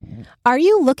Are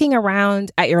you looking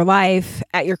around at your life,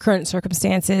 at your current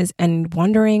circumstances, and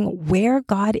wondering where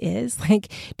God is?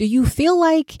 Like, do you feel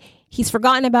like he's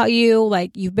forgotten about you,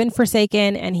 like you've been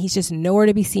forsaken, and he's just nowhere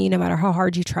to be seen no matter how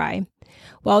hard you try?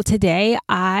 Well, today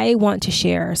I want to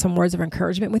share some words of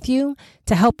encouragement with you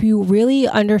to help you really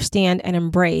understand and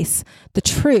embrace the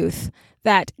truth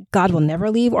that God will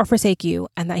never leave or forsake you,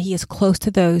 and that he is close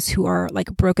to those who are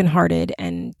like brokenhearted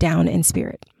and down in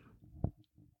spirit.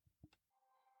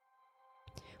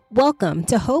 Welcome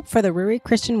to Hope for the Weary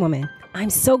Christian Woman. I'm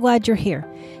so glad you're here.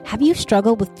 Have you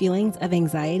struggled with feelings of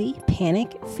anxiety,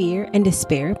 panic, fear, and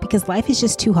despair because life is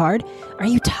just too hard? Are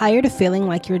you tired of feeling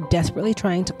like you're desperately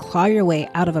trying to claw your way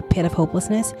out of a pit of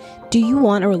hopelessness? Do you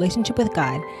want a relationship with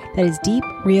God that is deep,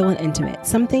 real, and intimate?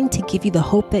 Something to give you the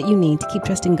hope that you need to keep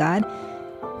trusting God?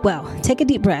 Well, take a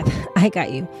deep breath. I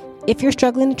got you. If you're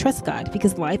struggling to trust God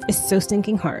because life is so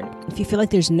stinking hard, if you feel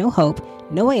like there's no hope,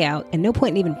 no way out, and no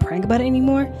point in even praying about it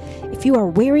anymore, if you are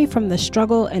weary from the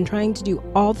struggle and trying to do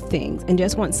all the things and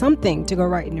just want something to go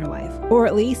right in your life, or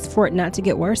at least for it not to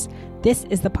get worse, this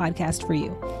is the podcast for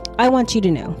you. I want you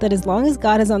to know that as long as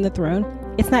God is on the throne,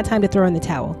 it's not time to throw in the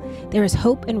towel. There is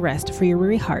hope and rest for your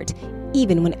weary heart,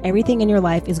 even when everything in your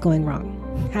life is going wrong.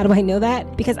 How do I know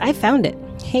that? Because I found it.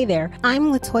 Hey there,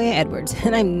 I'm Latoya Edwards,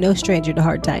 and I'm no stranger to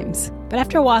hard times. But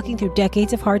after walking through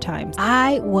decades of hard times,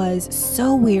 I was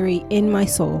so weary in my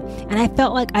soul, and I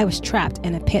felt like I was trapped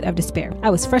in a pit of despair. I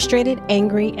was frustrated,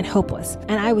 angry, and hopeless,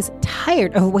 and I was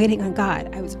tired of waiting on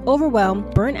God. I was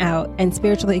overwhelmed, burnt out, and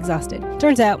spiritually exhausted.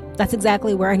 Turns out, that's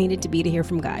exactly where I needed to be to hear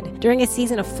from God. During a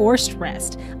season of forced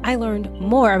rest, I learned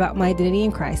more about my identity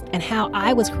in Christ and how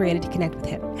I was created to connect with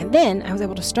Him. And then I was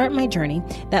able to start my journey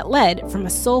that led from a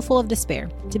soul full of despair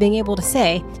to being able to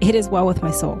say, it is well with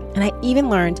my soul. And I even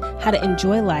learned how to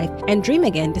enjoy life and dream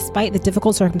again despite the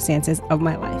difficult circumstances of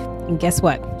my life. And guess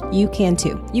what? You can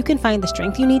too. You can find the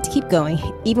strength you need to keep going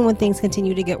even when things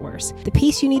continue to get worse. The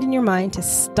peace you need in your mind to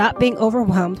stop being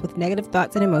overwhelmed with negative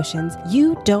thoughts and emotions.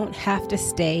 You don't have to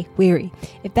stay weary.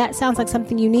 If that sounds like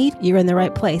something you need, you're in the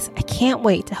right place. I can't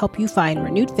wait to help you find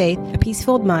renewed faith, a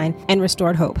peace-filled mind, and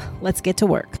restored hope. Let's get to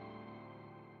work.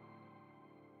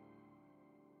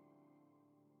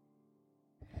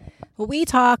 We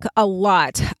talk a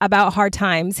lot about hard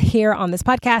times here on this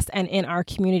podcast and in our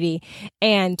community.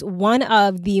 And one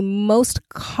of the most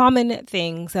common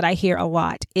things that I hear a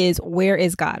lot is, where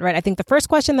is God, right? I think the first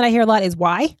question that I hear a lot is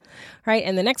why, right?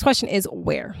 And the next question is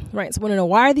where, right? So I want to know,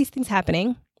 why are these things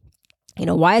happening?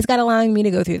 Why is God allowing me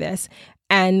to go through this?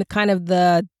 And kind of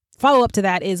the follow-up to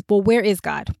that is, well, where is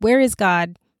God? Where is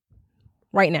God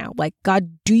right now? Like,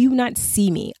 God, do you not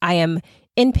see me? I am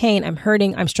in pain. I'm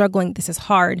hurting. I'm struggling. This is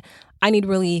hard. I need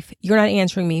relief. You're not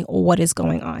answering me. What is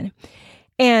going on?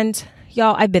 And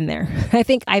y'all, I've been there. I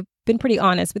think I've been pretty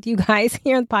honest with you guys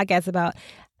here on the podcast about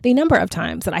the number of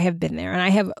times that I have been there. And I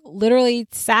have literally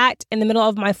sat in the middle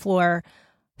of my floor,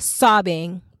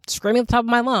 sobbing, screaming at the top of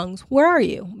my lungs, where are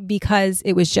you? Because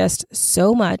it was just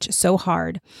so much, so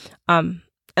hard. And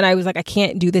I was like, I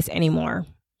can't do this anymore.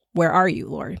 Where are you,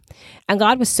 Lord? And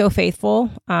God was so faithful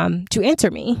to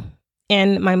answer me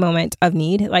in my moment of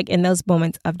need, like in those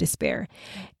moments of despair.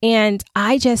 And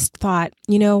I just thought,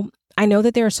 I know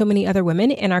that there are so many other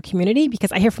women in our community because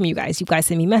I hear from you guys. You guys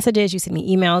send me messages, you send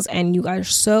me emails, and you guys are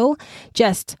so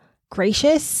just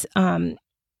gracious and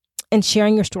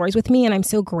sharing your stories with me. And I'm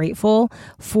so grateful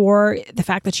for the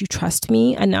fact that you trust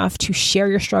me enough to share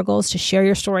your struggles, to share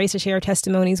your stories, to share your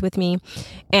testimonies with me.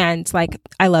 And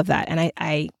I love that. And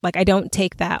I don't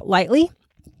take that lightly.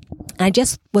 And I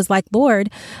just was like,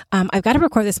 Lord, I've got to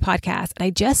record this podcast and I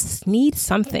just need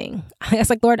something. I was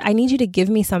like, Lord, I need you to give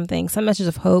me something, some message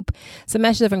of hope, some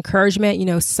message of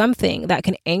encouragement, something that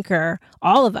can anchor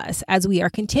all of us as we are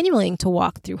continuing to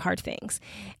walk through hard things.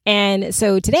 And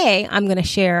so today I'm going to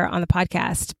share on the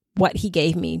podcast what he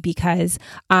gave me, because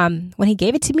when he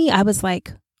gave it to me, I was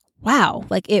like, wow,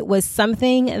 it was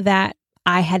something that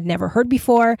I had never heard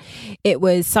before. It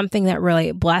was something that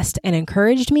really blessed and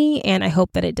encouraged me, and I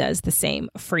hope that it does the same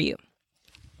for you.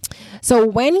 So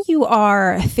when you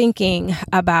are thinking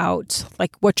about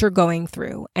what you're going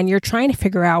through and you're trying to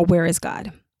figure out where is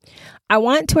God, I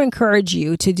want to encourage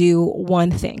you to do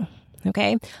one thing,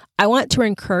 okay? I want to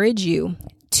encourage you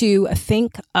to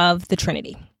think of the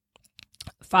Trinity: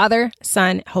 Father,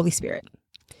 Son, Holy Spirit.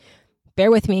 Bear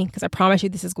with me because I promise you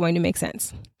this is going to make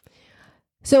sense.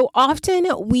 So often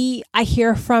I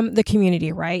hear from the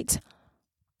community, right?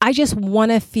 I just want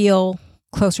to feel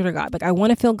closer to God. I want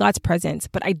to feel God's presence,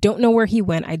 but I don't know where he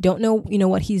went. I don't know,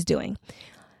 what he's doing.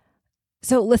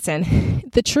 So listen,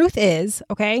 the truth is,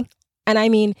 okay? And I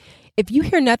mean, if you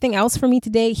hear nothing else from me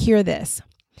today, hear this.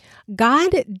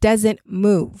 God doesn't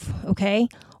move, okay?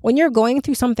 When you're going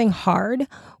through something hard,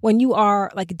 when you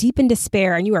are like deep in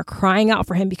despair and you are crying out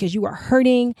for him because you are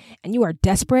hurting and you are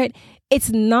desperate, it's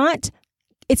not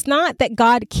that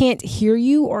God can't hear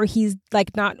you or he's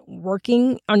like not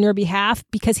working on your behalf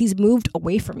because he's moved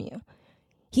away from you.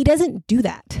 He doesn't do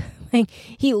that. Like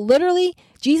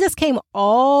Jesus came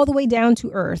all the way down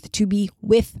to earth to be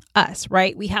with us,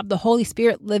 right? We have the Holy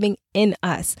Spirit living in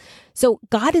us. So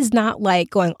God is not like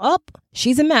going, up,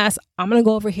 she's a mess. I'm going to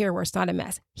go over here where it's not a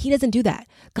mess. He doesn't do that.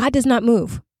 God does not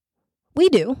move. We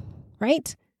do,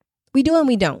 right? We do and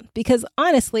we don't, because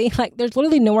honestly, like there's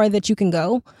literally nowhere that you can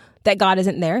go that God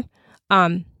isn't there.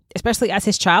 Especially as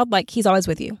his child, like he's always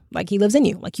with you, like he lives in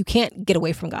you, like you can't get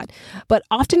away from God. But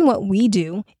often what we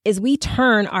do is we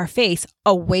turn our face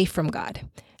away from God.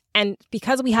 And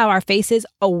because we have our faces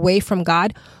away from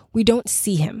God, we don't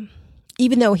see him,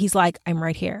 even though he's like, I'm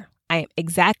right here.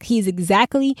 He's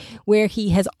exactly where he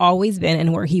has always been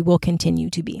and where he will continue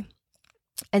to be.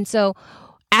 And so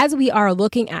as we are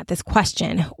looking at this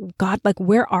question, God, like,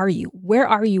 where are you? Where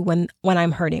are you when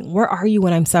I'm hurting? Where are you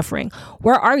when I'm suffering?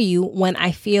 Where are you when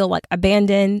I feel like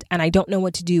abandoned and I don't know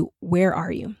what to do? Where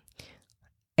are you?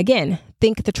 Again,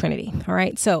 think the Trinity. All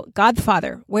right. So God the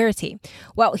Father, where is he?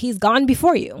 Well, he's gone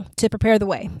before you to prepare the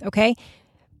way. Okay.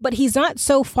 But he's not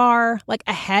so far like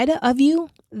ahead of you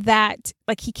that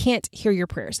like he can't hear your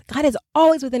prayers. God is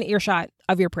always within earshot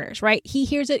of your prayers, right? He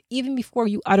hears it even before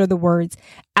you utter the words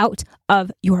out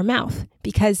of your mouth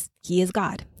because he is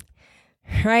God,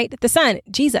 right? The Son,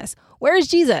 Jesus. Where is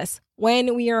Jesus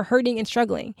when we are hurting and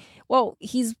struggling? Well,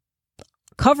 he's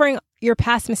covering your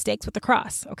past mistakes with the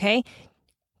cross, okay?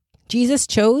 Jesus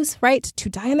chose, right, to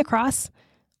die on the cross,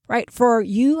 right? For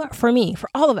you, for me, for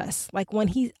all of us. Like when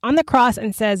he's on the cross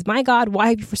and says, my God, why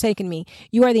have you forsaken me?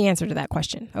 You are the answer to that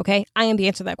question. Okay. I am the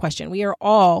answer to that question. We are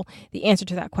all the answer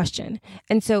to that question.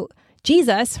 And so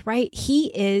Jesus, right?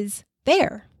 He is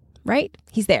there, right?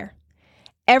 He's there.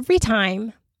 Every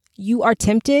time you are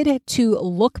tempted to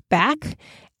look back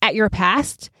at your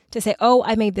past to say, oh,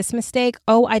 I made this mistake.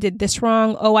 Oh, I did this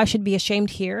wrong. Oh, I should be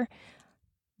ashamed here.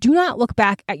 Do not look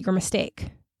back at your mistake.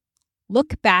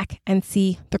 Look back and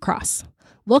see the cross.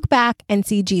 Look back and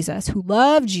see Jesus, who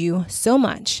loved you so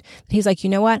much that he's like, you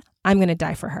know what? I'm going to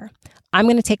die for her. I'm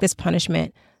going to take this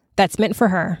punishment that's meant for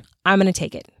her. I'm going to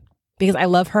take it because I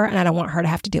love her and I don't want her to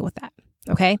have to deal with that.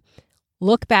 Okay?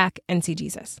 Look back and see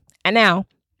Jesus. And now,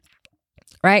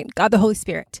 right? God the Holy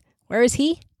Spirit. Where is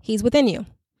he? He's within you.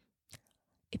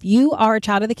 If you are a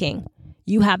child of the King,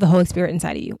 you have the Holy Spirit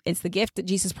inside of you. It's the gift that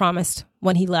Jesus promised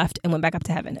when he left and went back up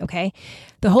to heaven, okay?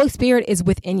 The Holy Spirit is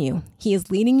within you. He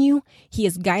is leading you. He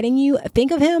is guiding you.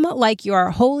 Think of him like your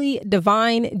holy,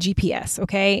 divine GPS,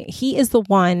 okay? He is the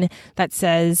one that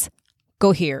says,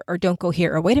 go here or don't go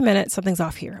here or wait a minute, something's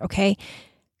off here, okay?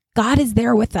 God is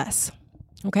there with us,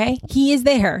 okay? He is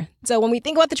there. So when we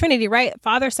think about the Trinity, right?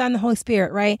 Father, Son, the Holy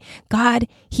Spirit, right? God,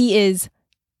 he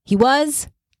was,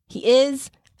 he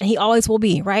is, and he always will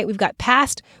be, right? We've got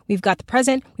past, we've got the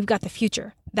present, we've got the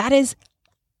future. That is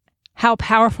how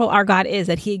powerful our God is,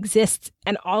 that he exists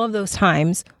in all of those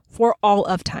times for all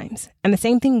of times. And the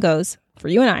same thing goes for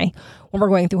you and I when we're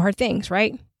going through hard things,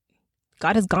 right?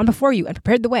 God has gone before you and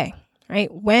prepared the way,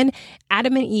 right? When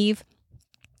Adam and Eve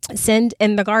sinned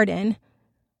in the garden,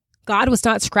 God was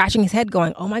not scratching his head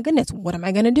going, oh my goodness, what am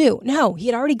I going to do? No, he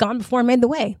had already gone before and made the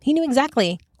way. He knew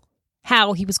exactly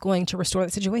how he was going to restore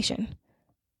the situation.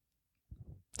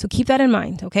 So keep that in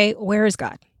mind, okay? Where is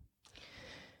God?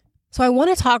 So I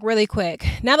want to talk really quick.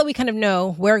 Now that we kind of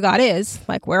know where God is,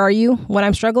 like where are you when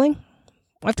I'm struggling?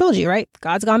 I've told you, right?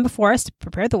 God's gone before us to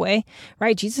prepare the way,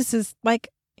 right? Jesus is like,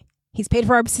 he's paid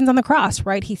for our sins on the cross,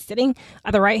 right? He's sitting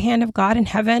at the right hand of God in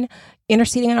heaven,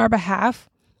 interceding on our behalf,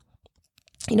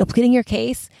 pleading your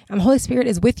case. And the Holy Spirit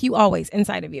is with you always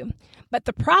inside of you. But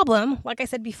the problem, like I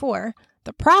said before,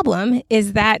 the problem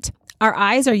is that our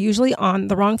eyes are usually on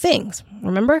the wrong things.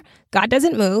 Remember, God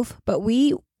doesn't move, but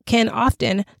we can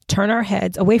often turn our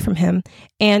heads away from him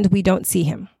and we don't see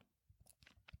him.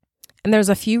 And there's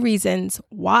a few reasons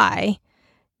why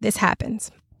this happens.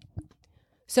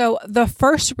 So the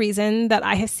first reason that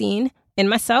I have seen in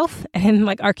myself and in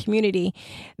like our community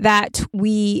that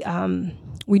we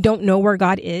don't know where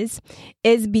God is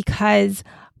because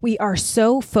we are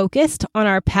so focused on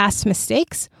our past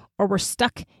mistakes or we're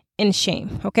stuck in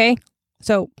shame. Okay.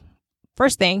 So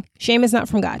first thing, shame is not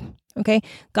from God. Okay.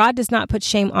 God does not put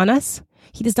shame on us.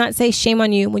 He does not say shame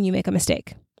on you when you make a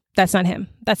mistake. That's not him.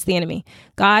 That's the enemy.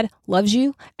 God loves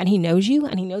you and he knows you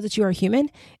and he knows that you are human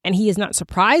and he is not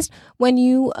surprised when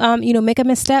you, make a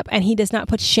misstep, and he does not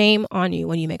put shame on you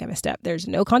when you make a misstep. There's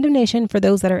no condemnation for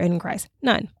those that are in Christ.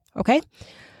 None. Okay.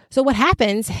 So what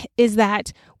happens is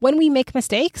that when we make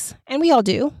mistakes, and we all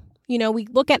do, we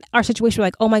look at our situation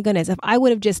like, oh my goodness, if I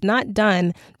would have just not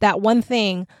done that one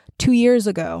thing 2 years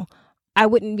ago, I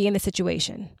wouldn't be in this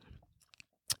situation.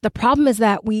 The problem is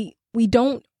that we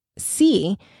don't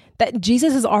see that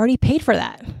Jesus has already paid for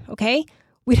that. Okay.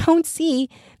 We don't see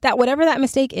that whatever that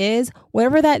mistake is,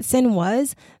 whatever that sin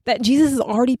was, that Jesus has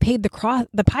already paid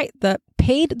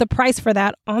paid the price for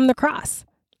that on the cross.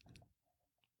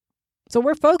 So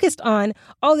we're focused on,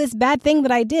 this bad thing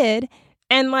that I did.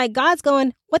 And like, God's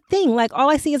going, what thing? Like,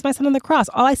 all I see is my son on the cross.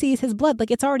 All I see is his blood.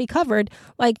 Like, it's already covered.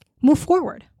 Like, move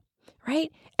forward.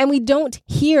 Right. And we don't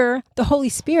hear the Holy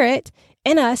Spirit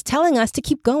in us telling us to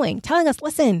keep going, telling us,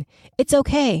 listen, it's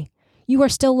okay. You are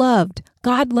still loved.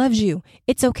 God loves you.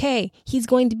 It's okay. He's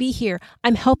going to be here.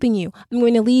 I'm helping you. I'm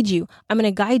going to lead you. I'm going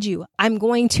to guide you. I'm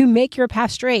going to make your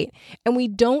path straight. And we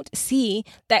don't see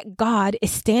that God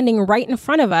is standing right in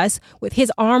front of us with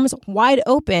his arms wide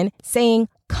open saying,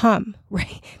 come,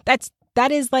 right?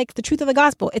 That is like the truth of the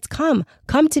gospel. It's come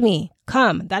to me,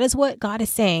 come. That is what God is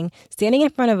saying, standing in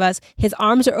front of us. His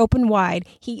arms are open wide.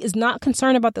 He is not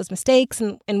concerned about those mistakes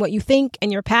and what you think and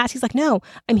your past. He's like, no,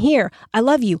 I'm here. I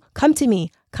love you. Come to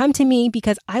me. Come to me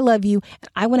because I love you and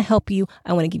I want to help you.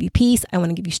 I want to give you peace. I want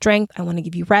to give you strength. I want to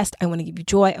give you rest. I want to give you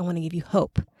joy. I want to give you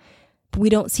hope. But we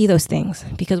don't see those things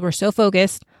because we're so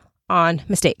focused on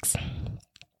mistakes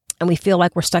and we feel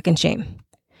like we're stuck in shame.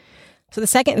 So the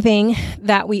second thing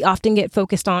that we often get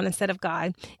focused on instead of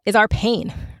God is our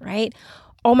pain, right?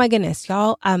 Oh my goodness,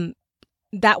 y'all.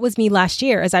 That was me last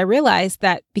year as I realized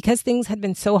that because things had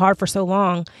been so hard for so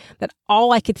long that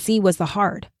all I could see was the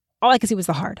hard. All I could see was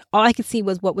the hard. All I could see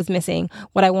was what was missing,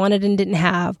 what I wanted and didn't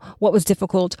have, what was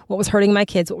difficult, what was hurting my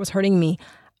kids, what was hurting me.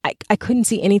 I couldn't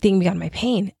see anything beyond my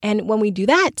pain. And when we do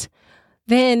that,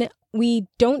 then we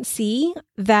don't see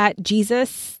that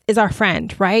Jesus is our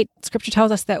friend, right? Scripture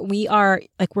tells us that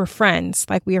we're friends,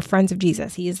 like we are friends of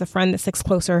Jesus. He is the friend that sticks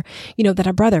closer, than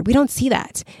a brother. We don't see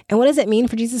that. And what does it mean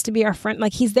for Jesus to be our friend?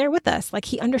 Like he's there with us, like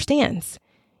he understands.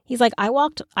 He's like, I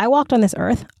walked on this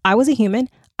earth. I was a human.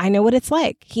 I know what it's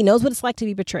like. He knows what it's like to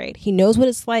be betrayed. He knows what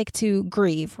it's like to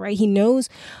grieve, right? He knows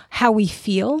how we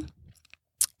feel.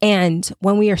 And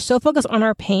when we are so focused on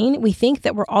our pain, we think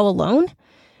that we're all alone.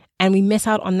 And we miss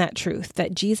out on that truth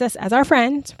that Jesus, as our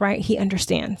friend, right, he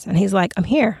understands. And he's like, I'm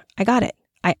here. I got it.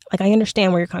 I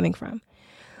understand where you're coming from.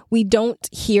 We don't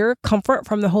hear comfort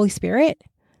from the Holy Spirit,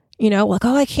 like,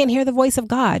 I can't hear the voice of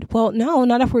God. Well, no,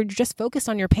 not if we're just focused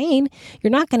on your pain.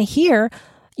 You're not going to hear,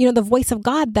 the voice of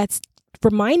God that's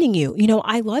reminding you,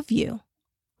 I love you.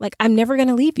 Like, I'm never going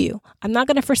to leave you. I'm not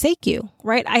going to forsake you,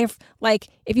 right?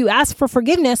 If you ask for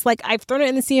forgiveness, like I've thrown it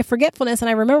in the sea of forgetfulness and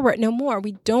I remember it no more.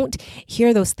 We don't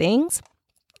hear those things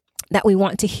that we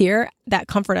want to hear that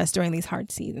comfort us during these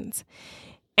hard seasons.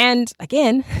 And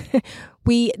again,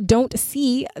 we don't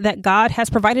see that God has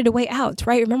provided a way out,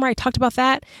 right? Remember I talked about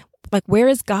that? Like, where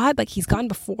is God? Like he's gone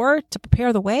before to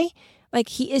prepare the way. Like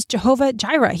he is Jehovah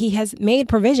Jireh. He has made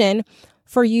provision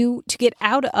for you to get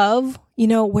out of,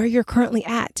 where you're currently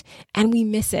at. And we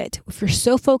miss it. If you're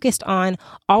so focused on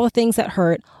all the things that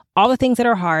hurt, all the things that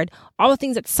are hard, all the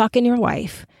things that suck in your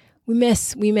life, we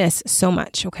miss so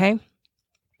much, okay?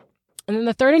 And then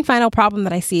the third and final problem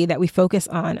that I see that we focus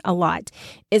on a lot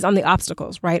is on the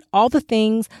obstacles, right? All the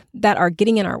things that are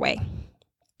getting in our way.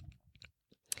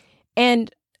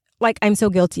 And I'm so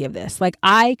guilty of this. Like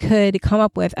I could come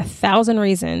up with 1,000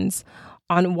 reasons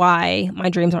on why my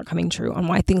dreams aren't coming true, on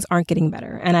why things aren't getting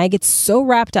better. And I get so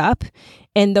wrapped up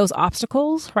in those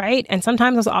obstacles, right? And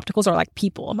sometimes those obstacles are like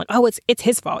people. I'm like, oh, it's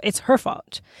his fault. It's her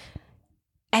fault.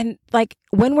 And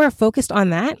when we're focused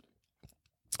on that,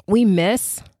 we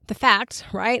miss the fact,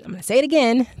 right? I'm going to say it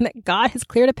again, that God has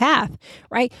cleared a path,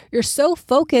 right? You're so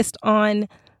focused on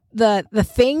the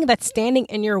thing that's standing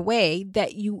in your way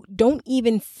that you don't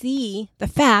even see the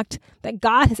fact that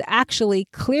God has actually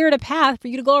cleared a path for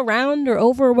you to go around or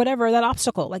over or whatever that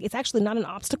obstacle. Like it's actually not an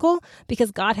obstacle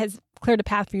because God has cleared a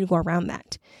path for you to go around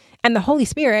that. And the Holy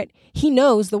Spirit, he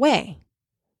knows the way.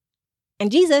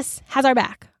 And Jesus has our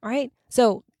back, all right?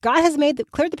 So God has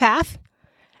cleared the path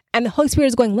and the Holy Spirit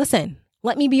is going, listen,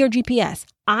 let me be your GPS.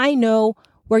 I know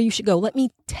where you should go. Let me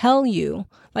tell you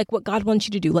what God wants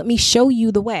you to do. Let me show you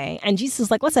the way. And Jesus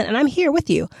is like, listen, and I'm here with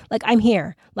you. I'm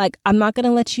here. I'm not going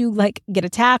to let you get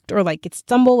attacked or get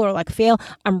stumble or fail.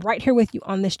 I'm right here with you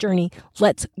on this journey.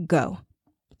 Let's go.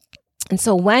 And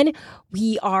so when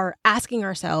we are asking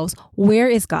ourselves, where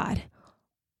is God?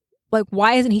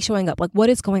 Why isn't he showing up? What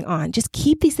is going on? Just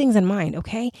keep these things in mind.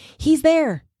 Okay. He's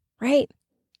there, right?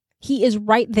 He is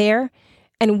right there.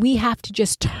 And we have to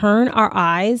just turn our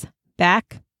eyes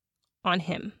back on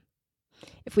him.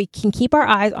 if we can keep our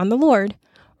eyes on the Lord,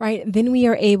 right, then we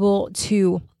are able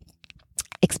to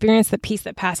experience the peace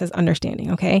that passes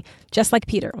understanding, okay? Just like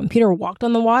Peter. When Peter walked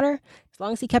on the water, as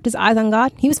long as he kept his eyes on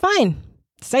God, he was fine.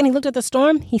 The second he looked at the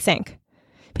storm, he sank.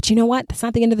 But you know what? That's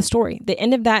not the end of the story. The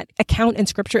end of that account in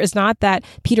scripture is not that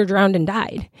Peter drowned and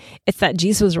died. It's that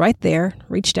Jesus was right there,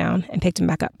 reached down, and picked him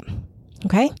back up,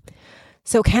 okay?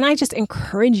 So can I just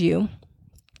encourage you,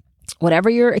 whatever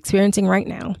you're experiencing right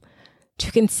now,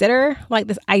 to consider like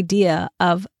this idea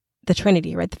of the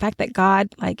Trinity, right? The fact that God,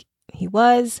 like he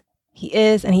was, he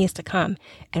is, and he is to come,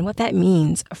 and what that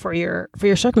means for your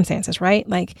circumstances, right?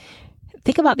 Like,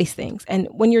 think about these things. And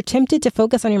when you're tempted to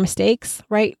focus on your mistakes,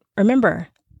 right? Remember,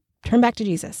 turn back to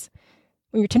Jesus.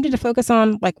 When you're tempted to focus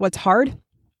on like what's hard,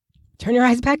 turn your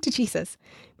eyes back to Jesus.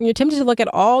 When you're tempted to look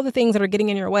at all the things that are getting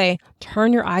in your way,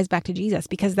 turn your eyes back to Jesus,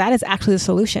 because that is actually the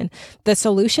solution. The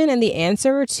solution and the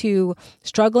answer to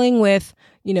struggling with,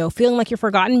 feeling like you're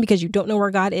forgotten because you don't know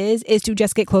where God is to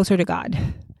just get closer to God.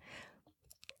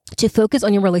 To focus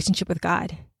on your relationship with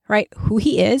God, right? Who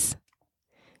he is.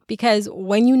 Because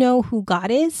when you know who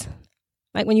God is,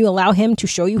 like when you allow him to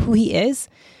show you who he is,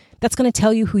 that's going to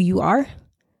tell you who you are.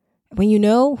 When you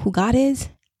know who God is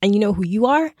and you know who you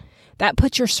are, that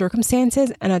puts your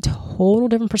circumstances in a total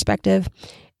different perspective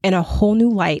and a whole new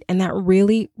light. And that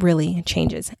really, really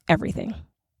changes everything.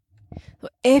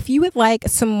 If you would like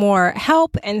some more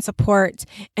help and support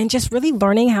and just really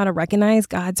learning how to recognize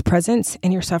God's presence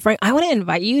in your suffering, I want to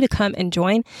invite you to come and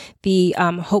join the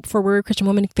Hope for Weary Christian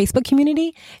Women Facebook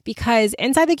community, because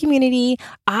inside the community,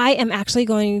 I am actually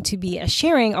going to be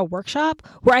sharing a workshop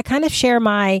where I kind of share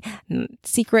my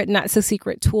secret, not so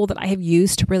secret tool that I have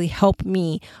used to really help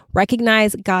me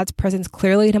recognize God's presence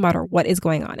clearly no matter what is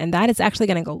going on. And that is actually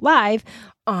going to go live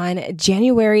on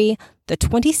January the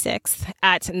 26th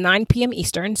at 9 p.m.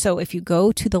 Eastern. So if you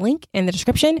go to the link in the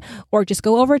description or just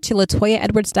go over to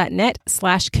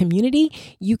latoyaedwards.net/community,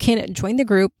 you can join the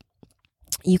group.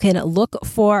 You can look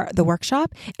for the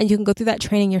workshop and you can go through that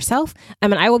training yourself.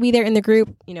 And I will be there in the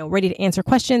group, ready to answer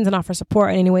questions and offer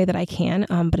support in any way that I can.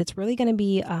 But it's really going to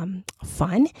be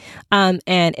fun.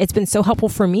 And it's been so helpful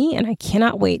for me, and I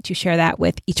cannot wait to share that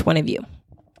with each one of you.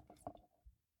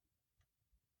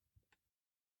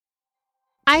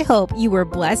 I hope you were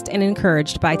blessed and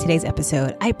encouraged by today's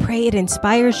episode. I pray it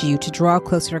inspires you to draw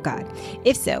closer to God.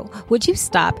 If so, would you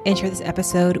stop and share this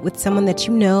episode with someone that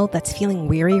you know that's feeling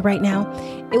weary right now?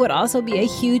 It would also be a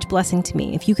huge blessing to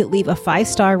me if you could leave a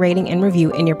 5-star rating and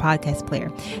review in your podcast player.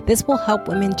 This will help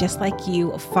women just like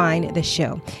you find the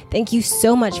show. Thank you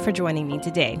so much for joining me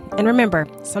today. And remember,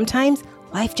 sometimes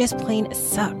life just plain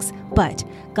sucks, but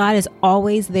God is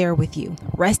always there with you.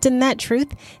 Rest in that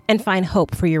truth and find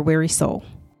hope for your weary soul.